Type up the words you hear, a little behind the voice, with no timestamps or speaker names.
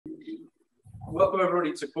Welcome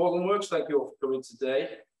everybody to Portland Works. Thank you all for coming today.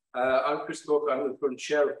 I'm Chris Corker. I'm the current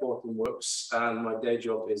chair of Portland Works, and my day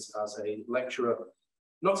job is as a lecturer,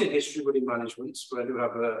 not in history but in management, but I do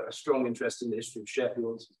have a strong interest in the history of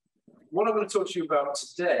Sheffield. What I'm going to talk to you about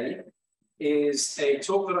today is a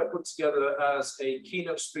talk that I put together as a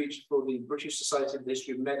keynote speech for the British Society of the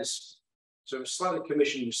History of Medicine. So it was slightly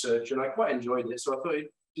commissioned research, and I quite enjoyed it, so I thought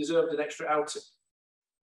it deserved an extra outing.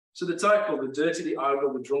 So the title, The Dirty, the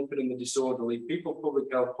Idle, the Drunken and the Disorderly, People,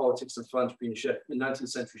 Public Health, Politics and Philanthropy in 19th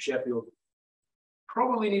century Sheffield,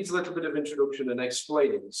 probably needs a little bit of introduction and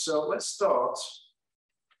explaining. So let's start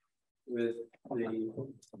with the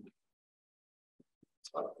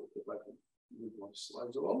title, if I can move my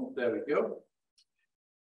slides along. There we go.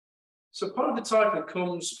 So part of the title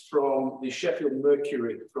comes from the Sheffield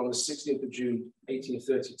Mercury from the 16th of June,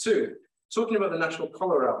 1832, talking about the national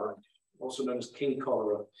cholera outbreak, also known as King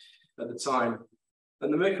Cholera at the time.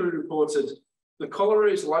 And the Mercury reported, the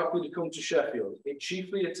cholera is likely to come to Sheffield. It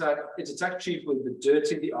attacked chiefly the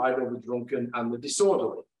dirty, the idle, the drunken, and the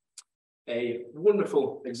disorderly. A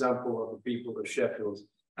wonderful example of the people of Sheffield.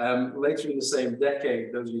 Later in the same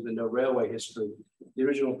decade, those of you that know railway history, the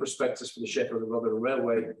original prospectus for the Sheffield and Rotherham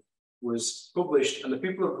Railway was published, and the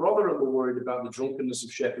people of Rotherham were worried about the drunkenness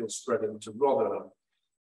of Sheffield spreading to Rotherham.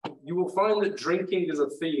 You will find that drinking is a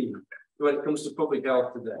theme when it comes to public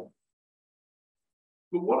health today.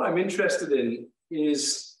 But what I'm interested in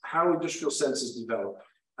is how industrial senses develop.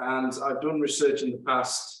 And I've done research in the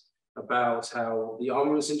past about how the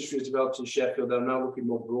armaments industry has developed in Sheffield. I'm now looking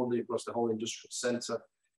more broadly across the whole industrial centre.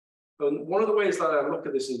 And one of the ways that I look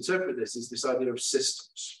at this and interpret this is this idea of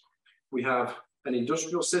systems. We have an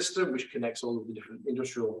industrial system which connects all of the different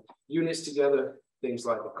industrial units together, things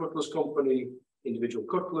like the Cutler's Company, individual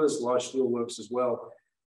cutlers, large steel works as well.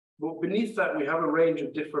 But beneath that, we have a range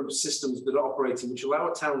of different systems that are operating, which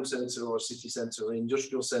allow a town centre or a city centre or an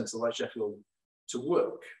industrial centre like Sheffield to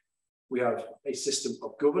work. We have a system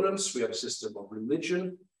of governance, we have a system of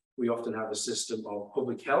religion, we often have a system of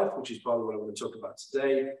public health, which is partly what I want to talk about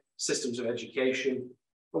today, systems of education.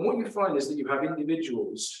 And what you find is that you have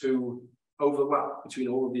individuals who overlap between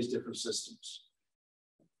all of these different systems.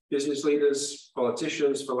 Business leaders,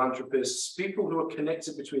 politicians, philanthropists, people who are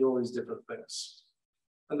connected between all these different things.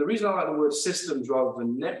 And the reason I like the word systems rather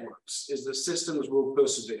than networks is that systems will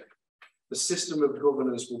persevere. The system of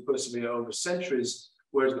governance will persevere over centuries,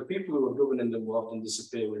 whereas the people who are governing them will often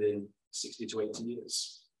disappear within 60 to 80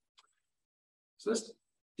 years. So let's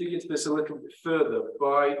dig into this a little bit further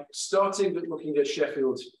by starting with looking at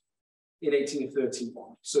Sheffield in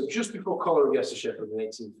 1831. So just before cholera gets to Sheffield in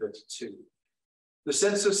 1832. The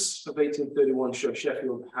census of 1831 showed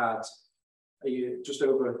Sheffield had just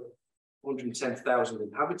over 110,000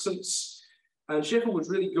 inhabitants, and Sheffield was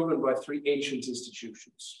really governed by three ancient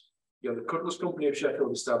institutions. You have the Cutler's Company of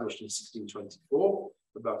Sheffield, established in 1624,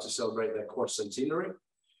 about to celebrate their quadcentenary.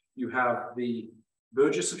 You have the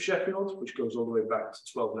Burgess of Sheffield, which goes all the way back to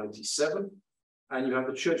 1297, and you have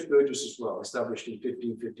the Church Burgess as well, established in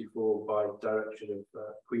 1554 by direction of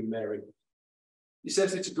Queen Mary,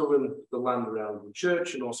 essentially to govern the land around the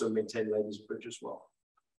church and also maintain Ladies' Bridge as well.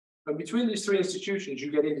 And between these three institutions,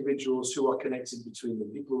 you get individuals who are connected between the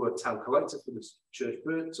people who are town collector for the Church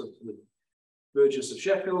Burgess, so for the Burgess of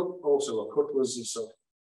Sheffield, also are cutlers and so on.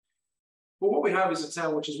 But what we have is a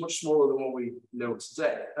town which is much smaller than what we know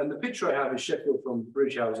today. And the picture I have is Sheffield from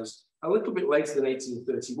bridge houses a little bit later than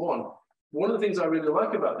 1831. One of the things I really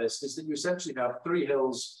like about this is that you essentially have three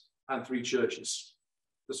hills and three churches.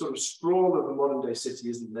 The sort of sprawl of the modern day city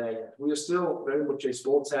isn't there yet. We are still very much a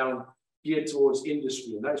small town geared towards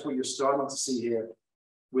industry, and that's what you're starting to see here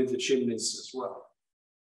with the chimneys as well.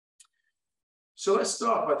 So let's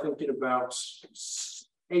start by thinking about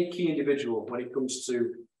a key individual when it comes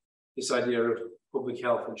to this idea of public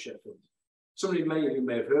health in Sheffield. Somebody many of you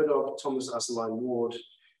may have heard of, Thomas Asseline Ward,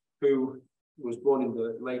 who was born in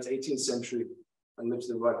the late 18th century and lived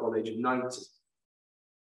to the ripe old age of 90.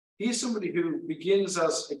 He is somebody who begins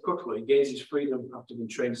as a cutler. He gains his freedom after being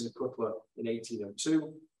trained as a cutler in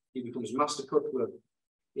 1802. He becomes master cutler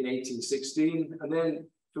in 1816, and then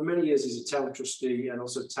for many years he's a town trustee and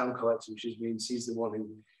also town collector, which means he's the one who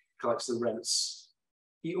collects the rents.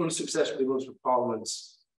 He unsuccessfully runs for Parliament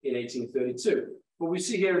in 1832. But we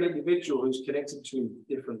see here an individual who's connected between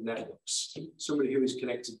different networks, somebody who is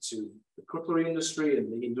connected to the cutlery industry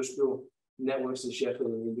and the industrial networks in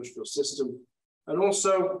Sheffield and the industrial system, and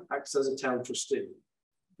also acts as a town trustee.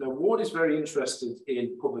 Now, Ward is very interested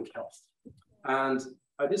in public health, and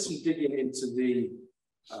I did some digging into the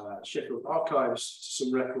Sheffield archives,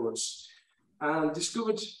 some records, and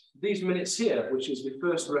discovered these minutes here, which is the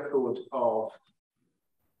first record of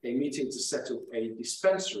a meeting to set up a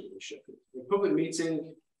dispensary in Sheffield. A public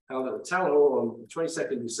meeting held at the Town Hall on the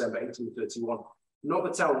 22nd December 1831. Not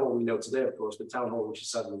the Town Hall we know today, of course, the Town Hall which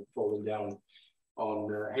is sadly falling down on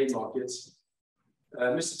Haymarket.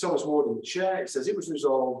 Mr. Thomas Ward in the chair, it says it was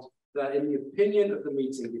resolved that in the opinion of the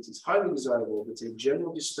meeting, it is highly desirable that a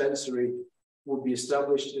general dispensary would be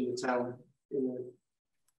established in the town, in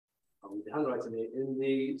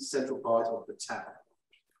the central part of the town.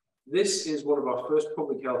 This is one of our first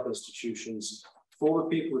public health institutions for the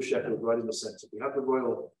people of Sheffield right in the centre. We have the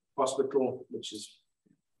Royal Hospital, which is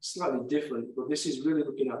slightly different, but this is really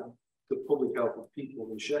looking at the public health of people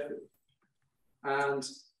in Sheffield. And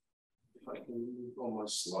if I can move on my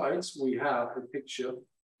slides, we have a picture,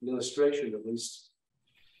 an illustration at least.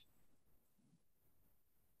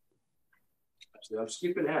 Actually, I'm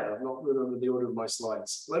skipping ahead. I've not remembered the order of my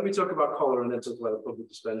slides. Let me talk about cholera and then talk about the public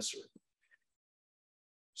dispensary.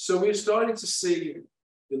 So we're starting to see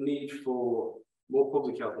the need for more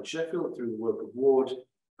public health in Sheffield through the work of Ward.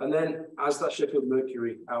 And then, as that Sheffield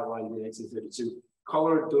Mercury outlined in 1832,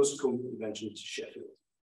 cholera does come eventually to Sheffield.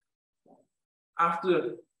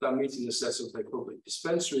 After that meeting to set up a public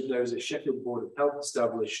dispensary, there was a Sheffield Board of Health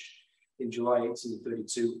established in July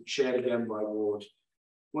 1832, chaired again by Ward.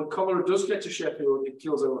 When cholera does get to Sheffield, it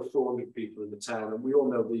kills over 400 people in the town, and we all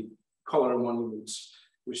know the cholera monument,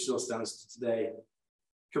 which still stands to today,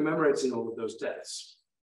 commemorating all of those deaths.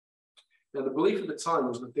 Now, the belief at the time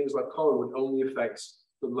was that things like cholera would only affect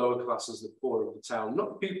the lower classes, the poor of the town,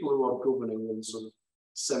 not the people who are governing in sort of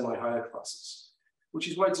semi-higher classes, which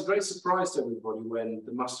is why it's a great surprise to everybody when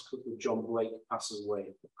the massacre of John Blake passes away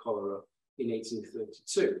of cholera in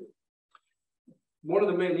 1832. One of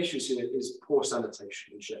the main issues here is poor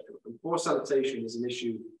sanitation in Sheffield, and poor sanitation is an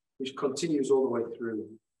issue which continues all the way through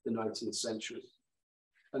the 19th century.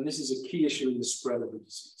 And this is a key issue in the spread of the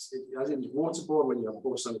disease. As it is waterborne, when you have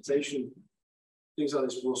poor sanitation, things like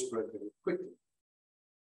this will spread very quickly.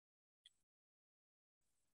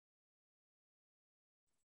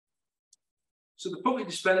 So the public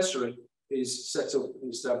dispensary is set up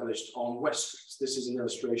and established on West Street. This is an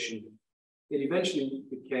illustration. It eventually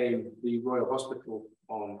became the Royal Hospital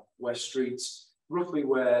on West Street, roughly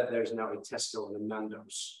where there is now a Tesco and a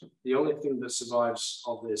Nando's. The only thing that survives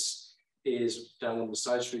of this is down on the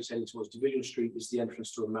side streets heading towards Division Street is the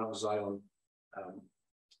entrance to a Mount Zion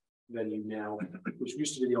venue now, which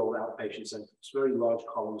used to be the old outpatient centre. It's very large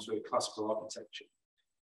columns, very classical architecture.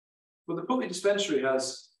 But the public dispensary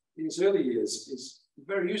has, in its early years, is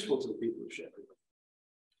very useful to the people of Sheffield.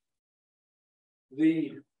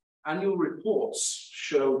 The annual reports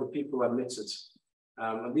show the people admitted,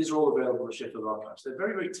 and these are all available at Sheffield Archives. They're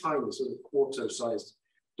very, very tiny, sort of quarto-sized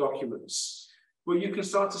documents, but you can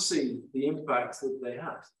start to see the impact that they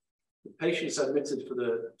had. The patients admitted for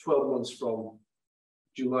the 12 months from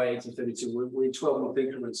July 1832, we're in 12-month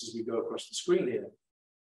increments as we go across the screen here.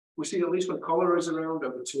 We see at least when cholera is around,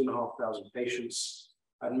 over 2,500 patients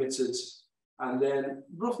admitted, and then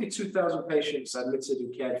roughly 2,000 patients admitted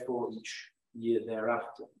and cared for each year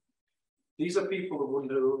thereafter. These are people who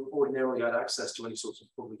wouldn't have ordinarily had access to any sort of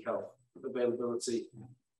public health availability,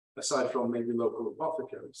 aside from maybe local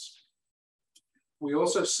apothecaries. We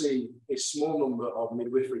also see a small number of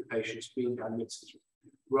midwifery patients being admitted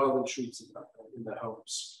rather than treated in their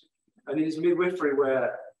homes. And it is midwifery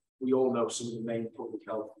where we all know some of the main public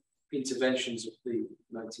health interventions of the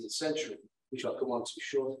 19th century, which I'll come on to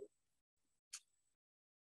shortly.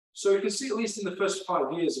 So you can see, at least in the first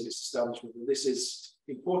 5 years of its establishment, that this is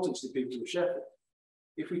important to the people of Sheffield.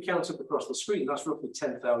 If we count up across the screen, that's roughly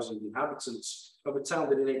 10,000 inhabitants of a town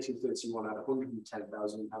that in 1831 had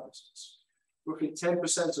 110,000 inhabitants. Roughly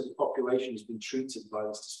 10% of the population has been treated by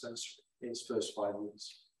this dispensary in its first 5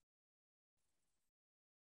 years.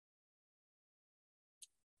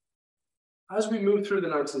 As we move through the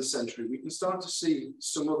 19th century, we can start to see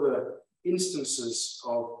some other instances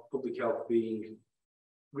of public health being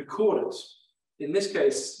recorded. In this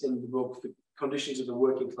case, in the book, The Conditions of the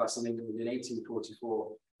Working Class in England in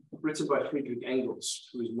 1844, written by Friedrich Engels,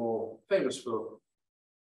 who is more famous for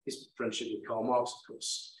his friendship with Karl Marx, of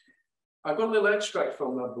course. I've got a little extract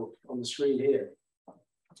from that book on the screen here.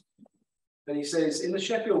 And he says, in the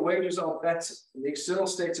Sheffield, wages are better, and the external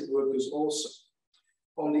state of workers also.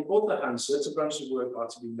 On the other hand, certain branches of work are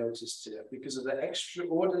to be noticed here because of their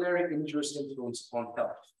extraordinary injurious influence upon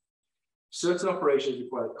health. Certain operations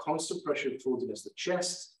require constant pressure of food against the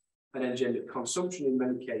chest and engender consumption in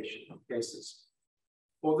many cases.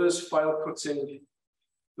 Others, file cutting,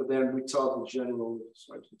 but then retard the general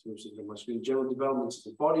development of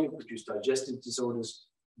the body and produce digestive disorders.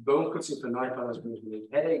 Bone cutting for knife handlers brings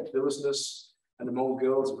headache, biliousness, and among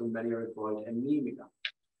girls, many are employed anemia.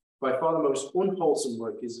 By far the most unwholesome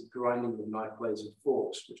work is grinding with knife blades and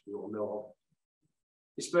forks, which we all know of.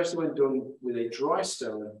 Especially when done with a dry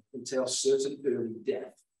stone, entails certain early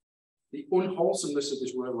death. The unwholesomeness of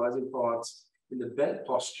this work lies in part in the bent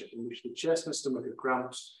posture in which the chest and stomach are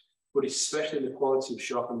cramped, but especially in the quality of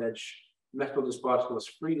sharpened edge metal dust particles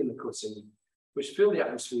freed in the cutting, which fill the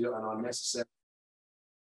atmosphere and are necessary.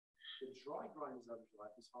 The dry grinder's average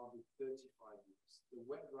life is hardly 35 years. The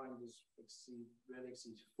wet grinders rarely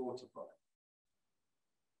exceed 45.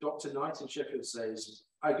 Dr. Knight in Sheffield says,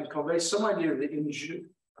 I can convey some idea of the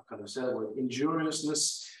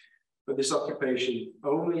injuriousness of this occupation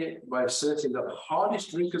only by asserting that the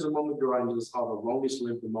hardest drinkers among the grinders are the longest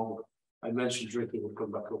lived among them. I mentioned drinking will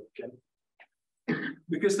come back up again.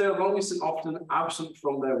 Because they are longest and often absent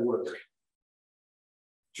from their work.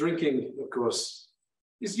 Drinking, of course,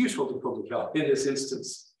 is useful to public health in this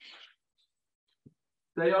instance.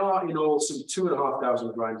 There are in all some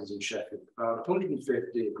 2,500 grinders in Sheffield. About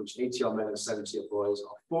 150, of which 80 are men and 70 are boys,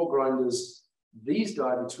 are 4 grinders. These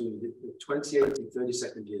die between the 28th and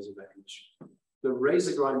 32nd years of age. The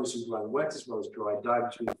razor grinders who grind wet as well as dry die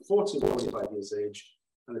between 40 and 45 years of age.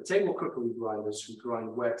 And the table cookery grinders who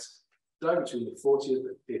grind wet die between the 40th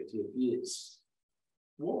and 50th years.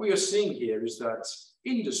 What we are seeing here is that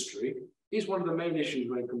industry is one of the main issues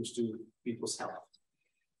when it comes to people's health,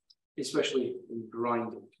 especially in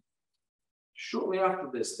grinding. Shortly after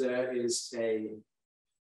this, there is a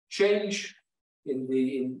change in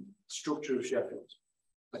the structure of Sheffield.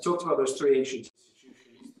 I talked about those 3 ancient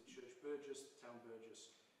institutions, the church burgess, the town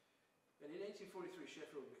burgess. And in 1843,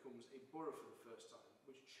 Sheffield becomes a borough for the first time,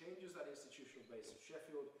 which changes that institutional base of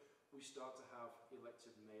Sheffield. We start to have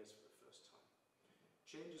elected mayors for the first time.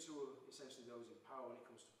 Changes who are essentially those in power when it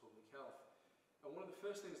comes to public health. And one of the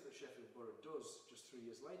first things that Sheffield Borough does just 3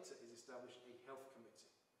 years later is establish a health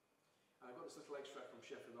committee. And I've got this little extract from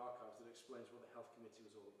Sheffield Archives that explains what the health committee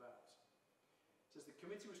was all about. It says the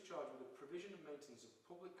committee was charged with the provision and maintenance of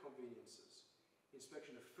public conveniences,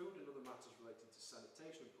 inspection of food and other matters relating to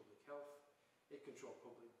sanitation and public health. It controlled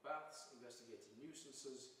public baths, investigated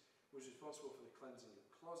nuisances, was responsible for the cleansing of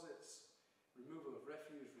closets, removal of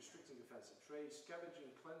refuse, restricting offensive trade,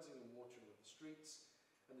 scavenging, cleansing and watering of the streets,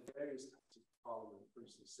 and the various acts of Parliament, for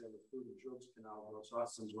instance, sale of food and drugs, canal boats,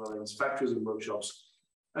 artisans' dwellings, factories and workshops,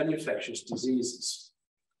 and infectious diseases.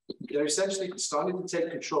 They're essentially starting to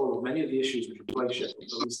take control of many of the issues which have plagued Sheffield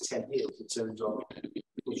for at least 10 years in terms of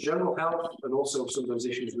general health and also some of those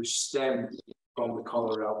issues which stem from the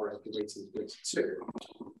cholera outbreak of 1832.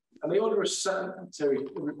 And they order a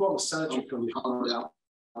report on sanitary conditions.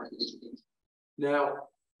 Now,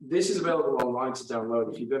 this is available online to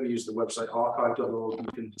download. If you've ever used the website archive.org,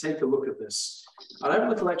 you can take a look at this. And I have a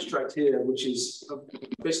little extract here, which is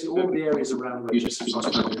basically all the areas around where Jesse's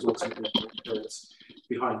Hospital was ultimately built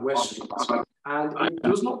behind West Street. And it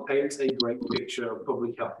does not paint a great picture of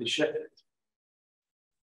public health in Sheffield.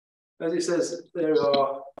 As it says, there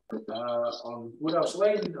are on Woodhouse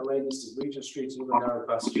Lane, a lane east of Regent Street, and other narrow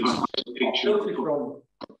passages, filthy from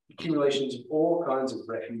accumulations of all kinds of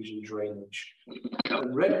refuse and drainage.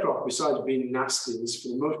 And Redcroft, besides being nasty, is for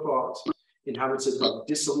the most part inhabited by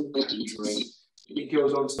dissolute characters. It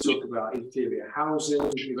goes on to talk about inferior housing,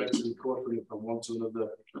 erected quartering from one to another,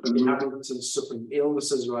 inhabitants suffering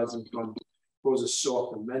illnesses arising from causes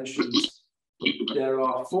sought and mentioned. There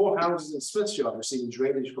are 4 houses in Smithshire receiving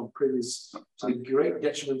drainage from privies to the great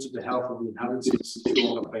detriment of the health of the inhabitants.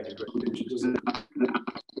 Not paint a great picture, does it?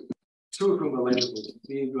 2 of them are labelled with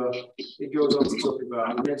fever. It goes on to talk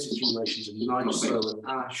about immense accumulations of nitro and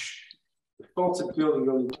ash. The fault of building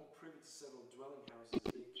only one privy to several dwelling houses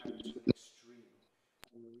is carried to an extreme,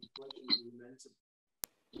 and the reflection is immense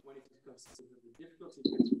when it is considered that the difficulty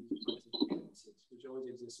of getting these places, which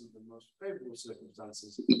always exists under the most favourable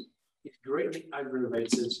circumstances, is greatly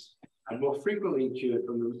aggravated and more frequently incurred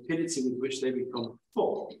from the rapidity with which they become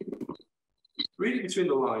full. Reading between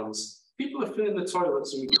the lines, people are filling the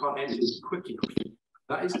toilets and we can't enter them quick enough.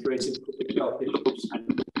 That is creating public health issues.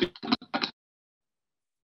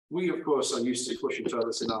 We, of course, are used to flushing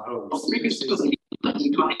toilets in our homes. This is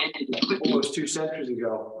almost 2 centuries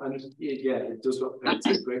ago, and again, it does not paint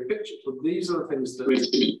a great picture. But these are the things that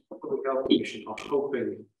the Public Health Commission are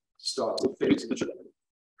hoping to start to fix in Sheffield.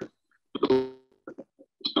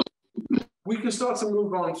 We can start to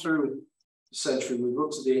move on through the century. We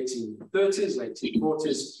look to the 1830s,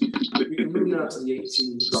 1840s. We can move now to the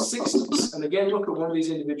 1860s. And again, look at one of these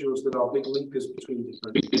individuals that are big linkers between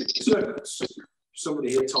different circuits. Somebody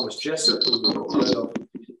here, Thomas Jessup, who we've heard of,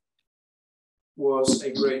 was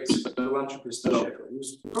a great philanthropist in Sheffield. He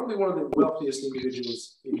was probably one of the wealthiest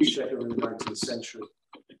individuals in Sheffield in the 19th century.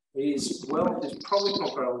 His wealth is probably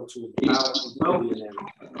comparable to about a millionaire.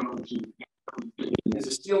 He's a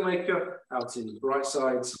steelmaker out in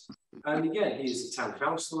Brightsides, and again, he is a town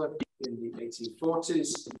councillor in the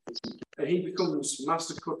 1840s, and he becomes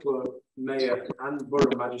master cutler, mayor, and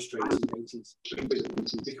borough magistrate in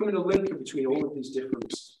 1863, becoming a linker between all of these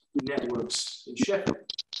different networks in Sheffield.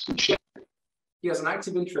 He has an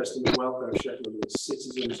active interest in the welfare of Sheffield and its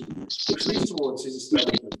citizens, which leads towards his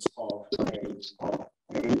establishment of a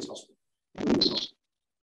hospital.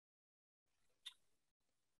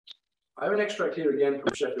 I have an extract here again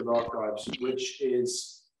from Sheffield Archives, which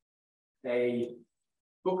is a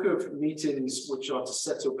book of meetings which are to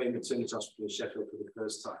set up a maternity hospital in Sheffield for the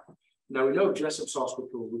first time. Now, we know Jessop's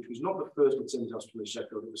Hospital, which was not the first maternity hospital in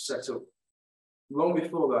Sheffield, it was set up long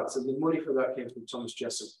before that, and the money for that came from Thomas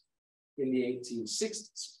Jessop in the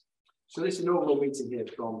 1860s. So this inaugural meeting here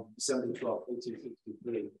from December 12,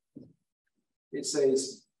 1863, it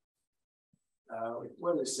says,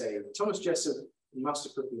 what does it say? Thomas Jessop, master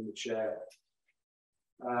cooker in the chair.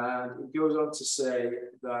 And it goes on to say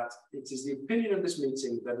that it is the opinion of this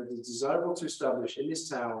meeting that it is desirable to establish in this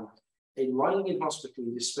town a lying-in hospital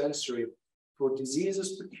and dispensary for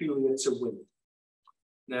diseases peculiar to women.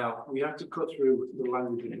 Now, we have to cut through the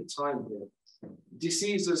language in time here.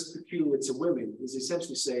 Diseases peculiar to women is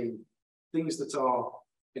essentially saying things that are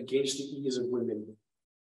against the ease of women,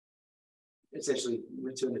 essentially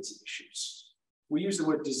maternity issues. We use the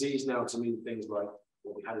word disease now to mean things like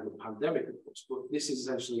what we had in the pandemic, of course, but this is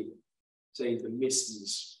essentially saying the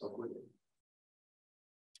misdeeds of women.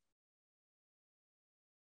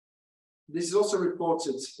 This is also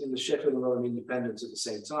reported in the Sheffield and Rotherham Independent at the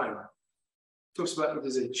same time. It talks about that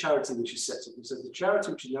there's a charity which is set up. It says the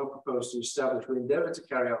charity which is now proposed to establish will endeavour to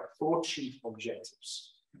carry out 4 chief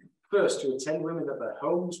objectives. First, to attend women at their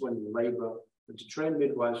homes when in labour and to train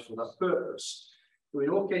midwives for that purpose, who in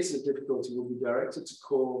all cases of difficulty will be directed to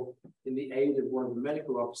call in the aid of one of the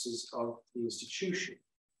medical officers of the institution.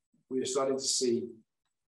 We are starting to see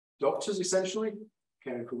doctors essentially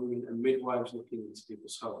caring for women and midwives looking into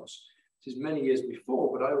people's homes. This is many years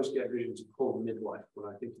before, but I always get visions of call midwife when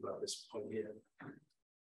I think about this point here.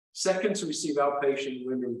 Second, to receive outpatient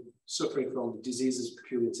women suffering from diseases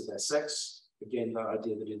peculiar to their sex. Again, that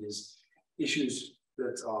idea that it is issues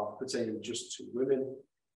that are pertaining just to women.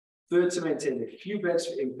 Third, to maintain a few beds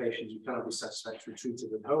for inpatients who cannot be satisfactorily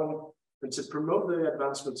treated at home, and to promote the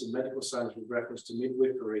advancement of medical science with reference to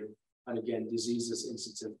midwifery and again, diseases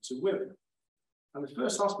incident to women. And the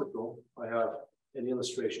first hospital, I have an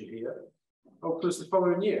illustration here, opens the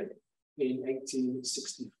following year in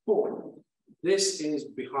 1864. This is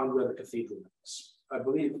behind where the cathedral is. I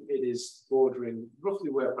believe it is bordering roughly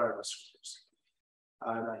where Paradise School is.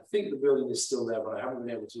 And I think the building is still there, but I haven't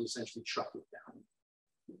been able to essentially track it down.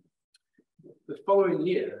 The following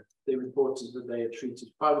year, they reported that they had treated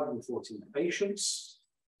 514 patients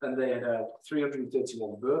and they had had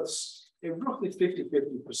 331 births, a roughly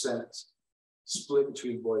 50-50% split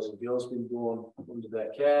between boys and girls being born under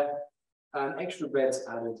their care, and extra beds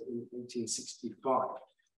added in 1865.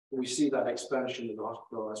 And we see that expansion of the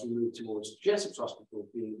hospital as we move towards Jessop's Hospital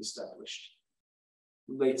being established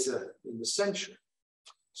later in the century.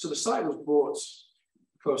 So the site was bought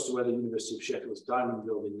close to where the University of Sheffield's Diamond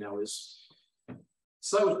Building now is. The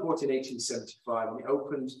site was bought in 1875 and it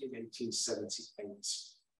opened in 1878.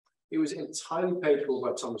 It was entirely paid for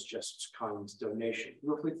by Thomas Jessop's kind donation,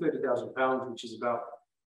 roughly £30,000, which is about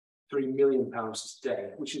 £3 million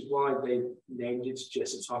today, which is why they named it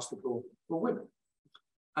Jessop's Hospital for Women.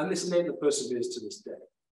 And this name that perseveres to this day.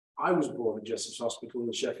 I was born at Jessop's Hospital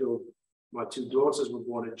in Sheffield. My 2 daughters were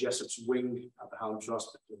born at Jessop's Wing at the Hallamshire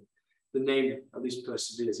Hospital. The name at least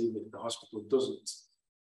perseveres, even if the hospital doesn't.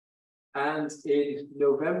 And in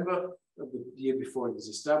November of the year before it was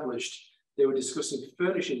established, they were discussing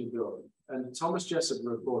furnishing the building. And Thomas Jessop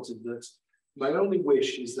reported that my only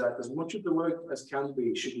wish is that as much of the work as can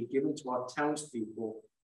be should be given to our townspeople,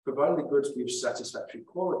 providing the goods be of satisfactory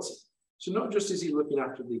quality. So not just is he looking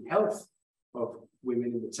after the health of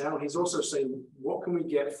women in the town, he's also saying, what can we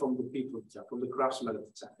get from the people of the town, from the craftsmen of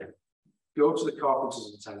the town? Go to the carpenters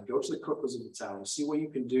of the town, go to the cookers of the town, and see what you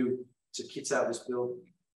can do to kit out this building.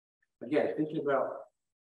 Again, thinking about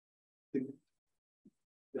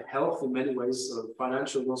the health in many ways, sort of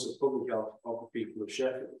financial and also public health of the people of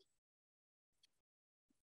Sheffield.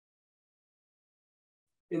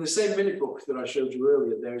 In the same minute book that I showed you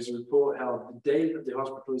earlier, there is a report how the day that the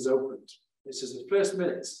hospital is opened, it says the first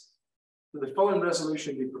minute, that the following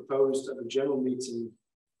resolution be proposed at the general meeting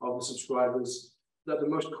of the subscribers, that the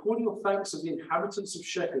most cordial thanks of the inhabitants of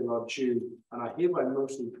Sheffield are due, and I hereby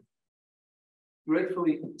mostly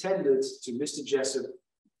gratefully tendered to Mr. Jessop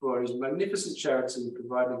for his magnificent charity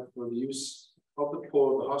providing for the use of the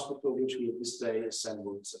poor, the hospital which we at this day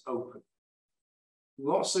assembled to open.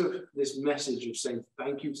 Lots of this message of saying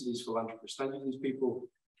thank you to these philanthropists, thank you to these people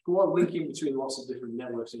who are linking between lots of different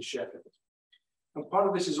networks in Sheffield. And part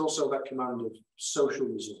of this is also that command of social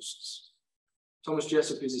resources. Thomas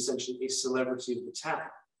Jessup is essentially a celebrity of the town.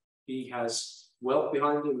 He has wealth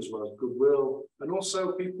behind him as well as goodwill, and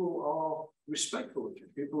also people are respectful of him.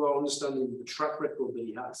 People are understanding the track record that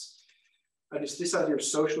he has. And it's this idea of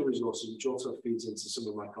social resources which also feeds into some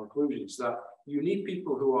of my conclusions, that you need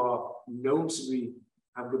people who are known to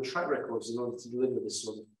have good track records in order to deliver this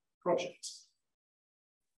sort of project.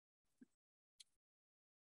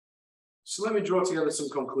 So let me draw together some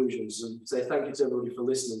conclusions and say thank you to everybody for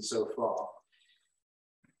listening so far.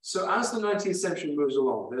 So as the 19th century moves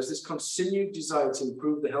along, there's this continued desire to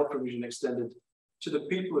improve the health provision extended to the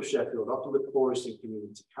people of Sheffield, often the poorest in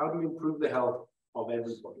community. How do we improve the health of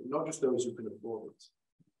everybody, not just those who can afford it?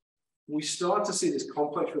 We start to see this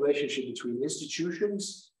complex relationship between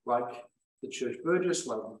institutions like the church burgess,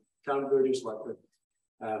 like the town burgess, like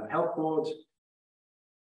the health board,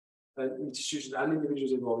 institutions and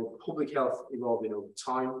individuals involved in public health evolving over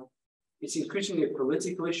time. It's increasingly a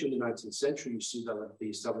political issue in the 19th century. You see that with the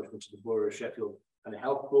establishment of the Borough of Sheffield and a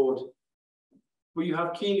health board. But you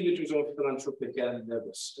have key individuals of philanthropic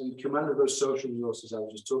endeavours and command of those social resources I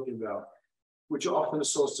was just talking about, which are often a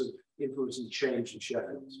source of influence and change in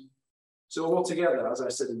Sheffield. So altogether, as I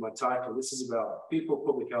said in my title, this is about people,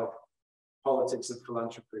 public health, politics and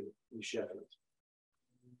philanthropy in Sheffield.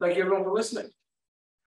 Thank you everyone for listening.